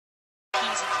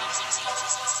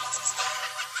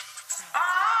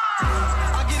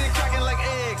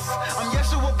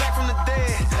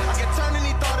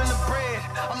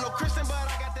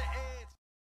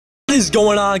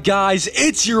going on, guys?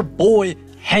 It's your boy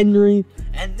Henry,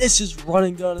 and this is Run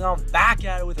and Gun, and I'm back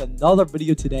at it with another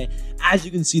video today. As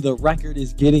you can see, the record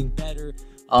is getting better.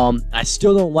 I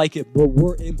still don't like it, but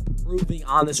we're improving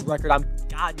on this record. I've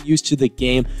gotten used to the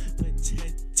game, but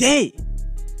today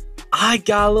I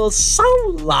got a little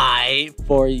sunlight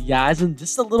for you guys, and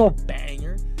just a little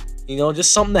banger, you know,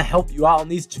 just something to help you out on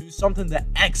these two, something to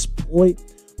exploit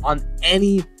on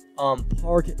any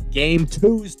park game,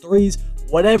 2s, 3s,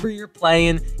 whatever you're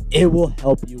playing. It will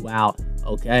help you out,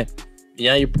 okay?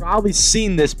 Yeah, you've probably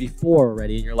seen this before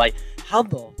already, and you're like, how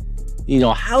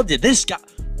did this guy,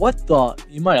 what the,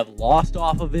 you might have lost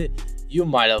off of it, you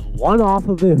might have won off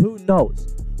of it, who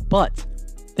knows? But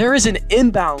there is an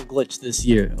inbound glitch this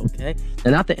year, okay?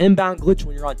 Now, not the inbound glitch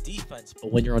when you're on defense,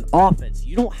 but when you're on offense,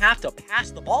 you don't have to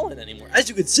pass the ball in anymore. As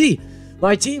you can see,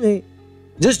 my teammate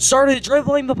just started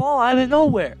dribbling the ball out of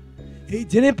nowhere. He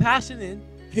didn't pass it in.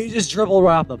 He just dribbled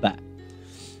right off the bat.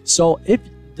 So it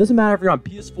doesn't matter if you're on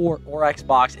PS4 or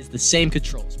Xbox, it's the same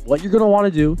controls. What you're going to want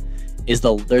to do is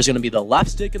there's going to be the left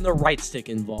stick and the right stick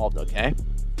involved, okay?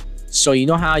 So you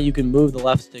know how you can move the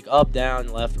left stick up, down,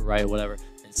 left, or right, whatever,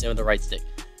 and same with the right stick.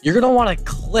 You're going to want to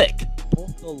click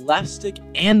both the left stick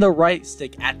and the right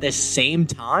stick at the same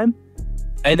time,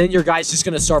 and then your guy's just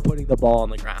going to start putting the ball on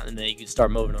the ground, and then you can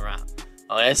start moving around.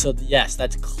 Okay, so yes,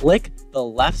 that's click the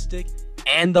left stick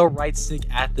and the right stick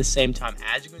at the same time.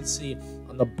 As you can see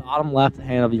on the bottom left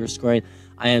hand of your screen,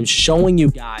 I am showing you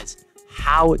guys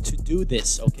how to do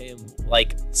this, okay?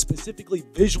 Like, specifically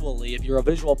visually, if you're a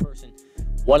visual person,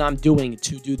 what I'm doing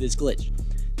to do this glitch.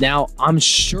 Now, I'm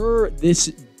sure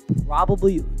this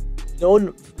probably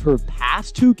known for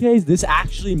past 2Ks, this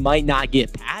actually might not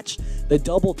get patched. The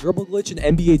double dribble glitch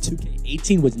in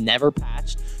NBA2K19 was never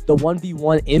patched. The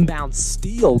 1v1 inbound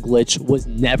steal glitch was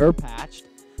never patched.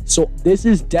 So this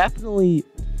is definitely,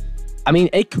 I mean,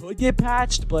 it could get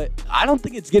patched, but I don't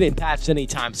think it's getting patched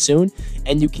anytime soon.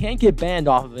 And you can't get banned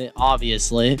off of it,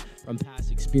 obviously, from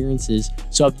past experiences.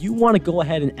 So if you want to go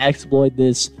ahead and exploit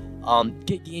this,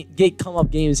 get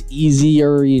come-up games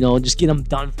easier, you know, just get them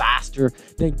done faster,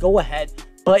 then go ahead.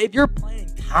 But if you're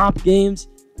playing comp games,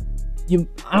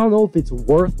 I don't know if it's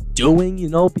worth doing, you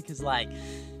know, because, like,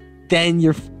 then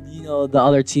the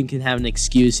other team can have an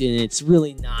excuse, and it's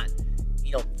really not,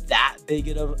 you know, that big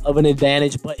of an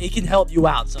advantage, but it can help you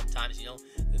out sometimes, you know,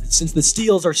 since the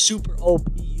steals are super OP,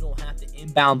 you don't have to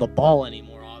inbound the ball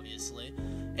anymore, obviously.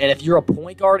 And if you're a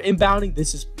point guard inbounding,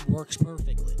 this works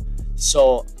perfectly.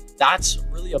 So that's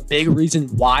really a big reason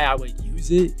why I would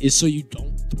use it, is so you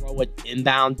don't throw an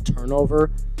inbound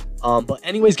turnover. But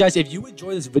anyways, guys, if you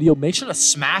enjoy this video, make sure to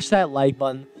smash that like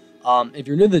button. If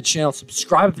you're new to the channel,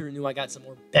 subscribe if you're new. I got some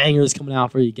more bangers coming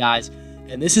out for you guys.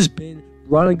 And this has been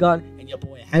Run and Gun and your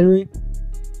boy Henry,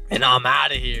 and I'm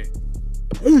out of here.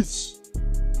 Peace.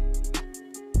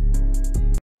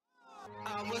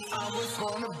 I was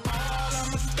on the ball,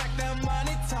 I'ma stack that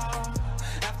money tall.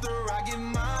 After I get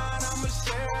mine, I'ma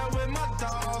share it with my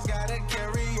dogs. Gotta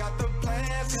carry out the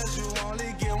plans, cause you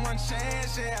only get one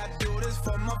chance. Yeah, I do this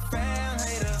for my fam.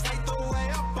 Haters hate the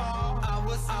way I ball.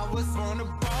 I was on the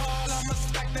ball, I'ma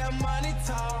stack that money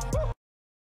tall.